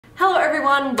Hello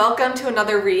everyone, welcome to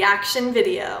another reaction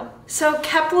video. So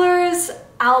Kep1er's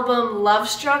album Love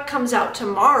Struck comes out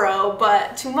tomorrow,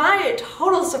 but to my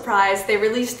total surprise, they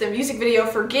released the music video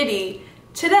for Giddy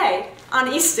today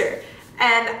on Easter.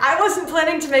 And I wasn't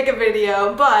planning to make a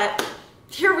video, but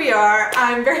here we are.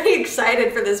 I'm very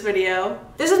excited for this video.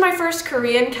 This is my first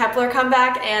Korean Kep1er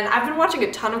comeback, and I've been watching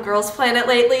a ton of Girls Planet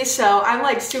lately, so I'm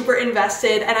like super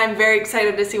invested and I'm very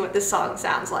excited to see what this song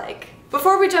sounds like.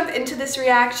 Before we jump into this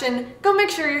reaction, go make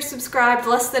sure you're subscribed.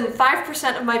 Less than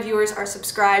 5% of my viewers are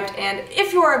subscribed, and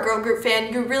if you are a girl group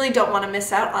fan, you really don't want to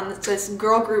miss out on this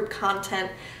girl group content.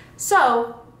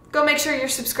 So go make sure you're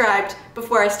subscribed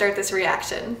before I start this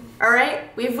reaction.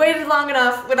 Alright, we've waited long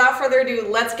enough. Without further ado,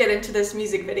 let's get into this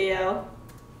music video.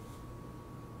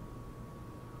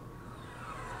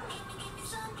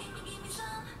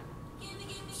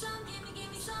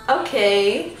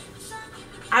 Okay.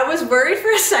 I was worried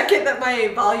for a second that my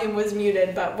volume was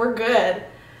muted, but we're good.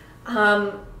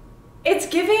 It's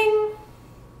giving...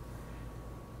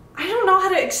 I don't know how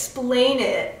to explain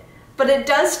it, but it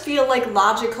does feel like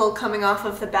logical coming off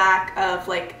of the back of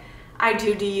like I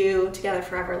Do To You, Together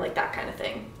Forever, like that kind of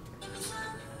thing.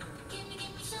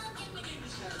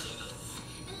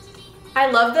 I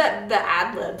love the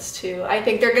ad-libs too. I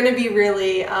think they're gonna be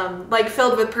really like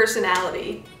filled with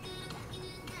personality.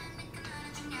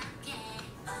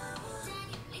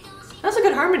 That's a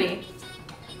good harmony.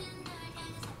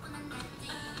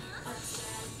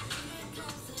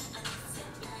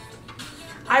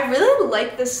 I really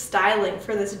like this styling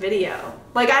for this video.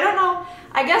 Like, I don't know,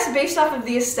 I guess based off of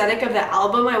the aesthetic of the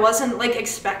album, I wasn't like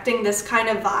expecting this kind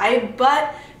of vibe,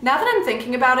 but now that I'm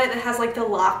thinking about it, it has like the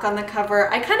lock on the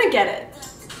cover, I kind of get it.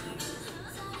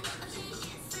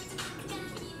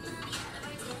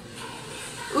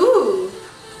 Ooh.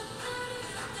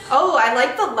 Oh, I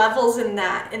like the levels in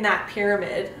that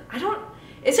pyramid.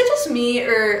 Is it just me,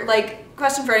 or like,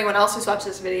 question for anyone else who's watched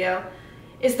this video,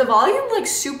 is the volume like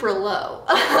super low?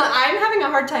 I'm having a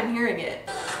hard time hearing it.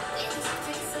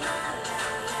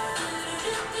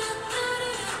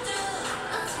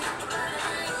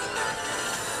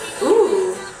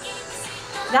 Ooh.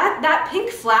 That pink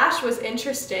flash was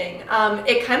interesting.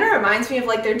 It kind of reminds me of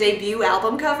like their debut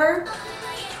album cover.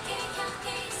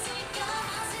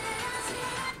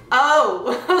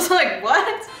 Oh, I was like,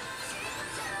 what?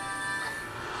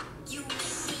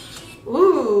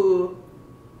 Ooh.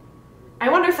 I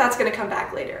wonder if that's gonna come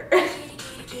back later. I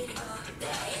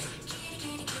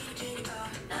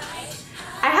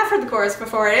have heard the chorus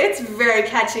before, and it's very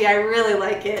catchy. I really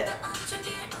like it.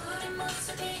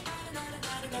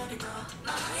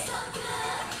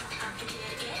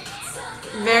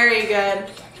 Very good.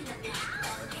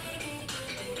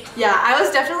 Yeah, I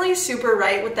was definitely super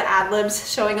right with the ad-libs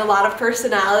showing a lot of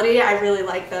personality. I really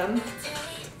like them.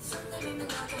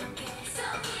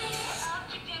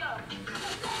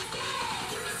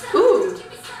 Ooh.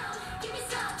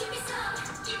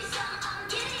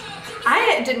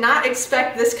 I did not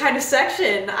expect this kind of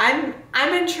section. I'm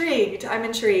intrigued. I'm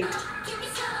intrigued.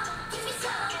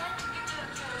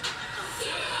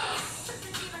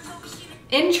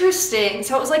 Interesting.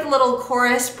 So it was like a little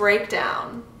chorus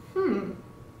breakdown.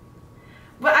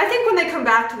 But I think when they come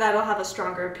back to that, I'll have a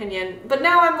stronger opinion. But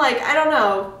now I'm like, I don't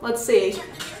know. Let's see.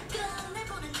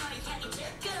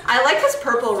 I like this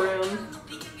purple room.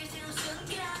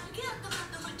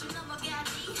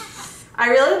 I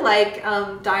really like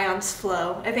Dion's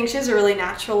flow. I think she has a really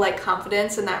natural like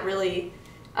confidence, and that really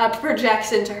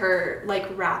projects into her like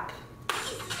rap.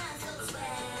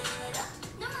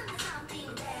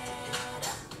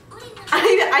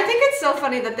 I think it's so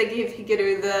funny that they gave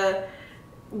Hikaru the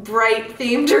bright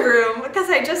themed room, because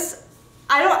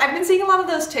I've been seeing a lot of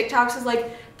those TikToks with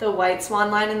like the white swan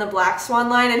line and the black swan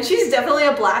line, and she's definitely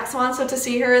a black swan, so to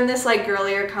see her in this like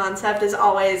girlier concept is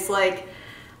always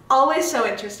so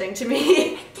interesting to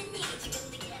me.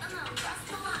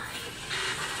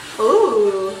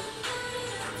 Ooh.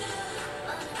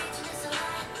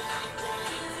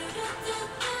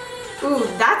 Ooh,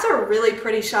 that's a really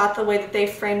pretty shot, the way that they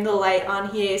framed the light on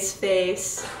Hye's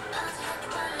face.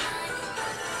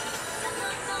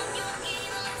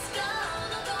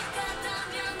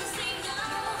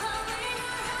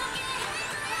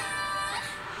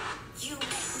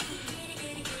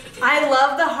 I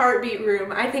love the heartbeat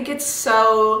room. I think it's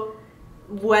so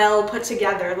well put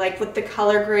together, like with the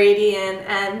color gradient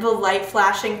and the light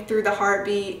flashing through the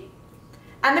heartbeat.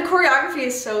 And the choreography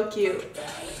is so cute.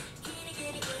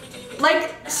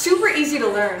 Like, super easy to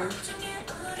learn.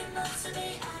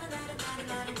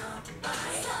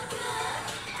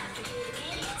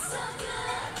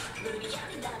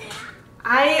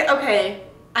 Okay,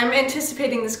 I'm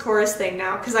anticipating this chorus thing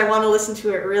now because I want to listen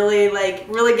to it really, like,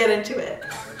 really get into it.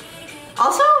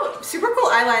 Also, super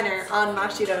cool eyeliner on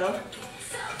Mashiro.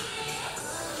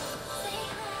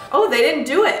 Oh, they didn't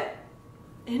do it.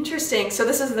 Interesting. So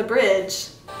this is the bridge.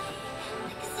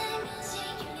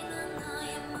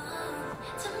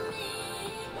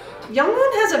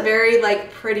 Youngwon has a very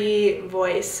like pretty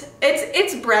voice.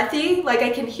 It's breathy, like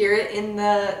I can hear it in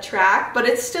the track, but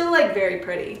it's still like very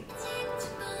pretty.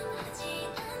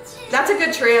 That's a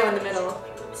good trio in the middle.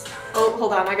 Oh,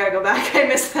 hold on, I gotta go back. I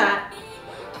missed that.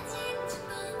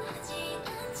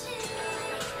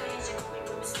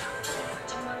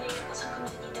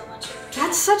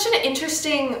 That's such an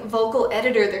interesting vocal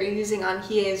editor they're using on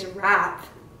Hie's rap.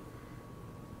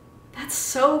 That's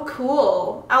so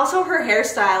cool. Also, her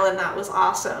hairstyle in that was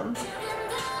awesome.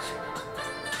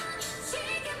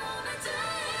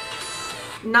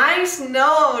 Nice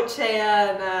note,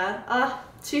 Chaeyeon.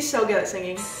 She's so good at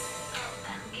singing.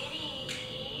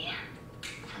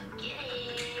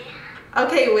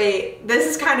 Okay, wait. This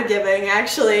is kind of giving,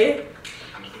 actually.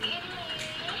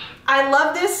 I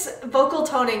love this vocal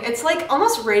toning. It's like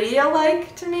almost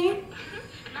radio-like to me.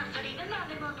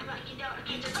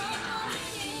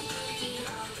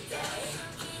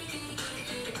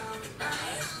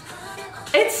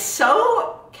 It's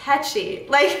so catchy.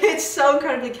 Like, it's so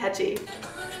incredibly catchy.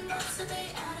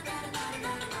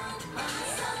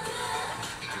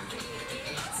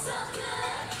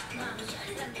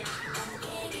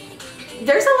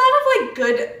 There's a lot of like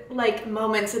good like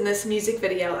moments in this music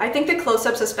video. I think the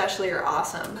close-ups especially are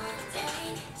awesome.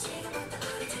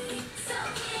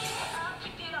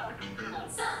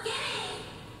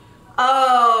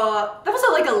 Oh, that was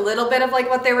like a little bit of like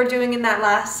what they were doing in that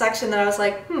last section that I was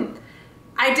like,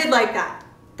 I did like that.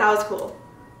 That was cool.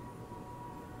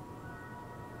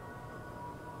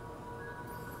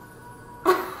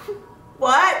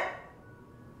 What?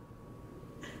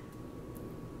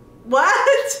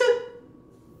 What?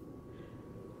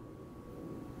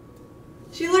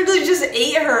 She literally just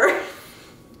ate her.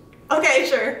 Okay,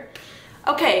 sure.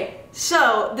 Okay,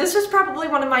 so this was probably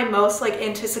one of my most like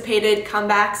anticipated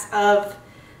comebacks of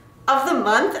the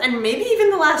month, and maybe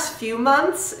even the last few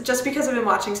months, just because I've been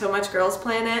watching so much Girls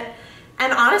Planet.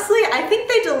 And honestly, I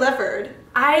think they delivered.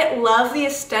 I love the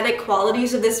aesthetic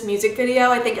qualities of this music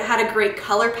video. I think it had a great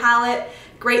color palette,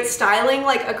 great styling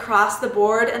like across the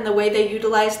board, and the way they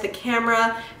utilized the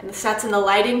camera and the sets and the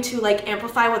lighting to like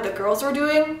amplify what the girls were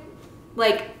doing.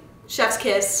 Like, chef's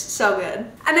kiss, so good.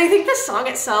 And I think the song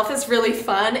itself is really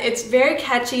fun. It's very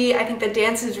catchy. I think the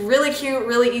dance is really cute,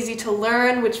 really easy to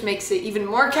learn, which makes it even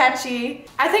more catchy.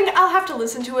 I think I'll have to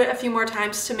listen to it a few more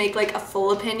times to make like a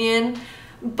full opinion.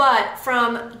 But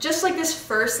from just like this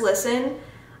first listen,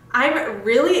 I'm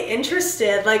really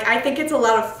interested. Like, I think it's a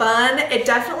lot of fun. It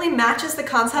definitely matches the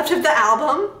concept of the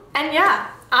album. And yeah,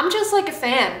 I'm just like a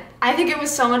fan. I think it was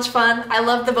so much fun. I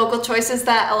love the vocal choices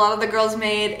that a lot of the girls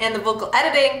made and the vocal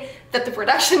editing that the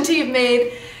production team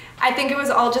made. I think it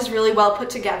was all just really well put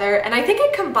together, and I think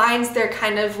it combines their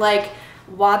kind of like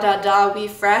wa da da we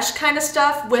fresh kind of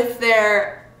stuff with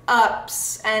their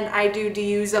ups and I do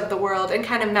do's of the world, and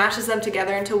kind of mashes them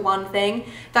together into one thing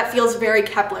that feels very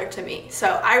Kep1er to me.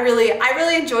 So I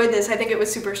really enjoyed this. I think it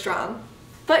was super strong.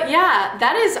 But yeah,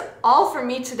 that is all for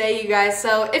me today, you guys.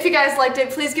 So if you guys liked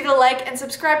it, please give it a like and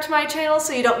subscribe to my channel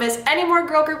so you don't miss any more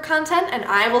girl group content, and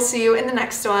I will see you in the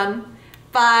next one.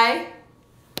 Bye!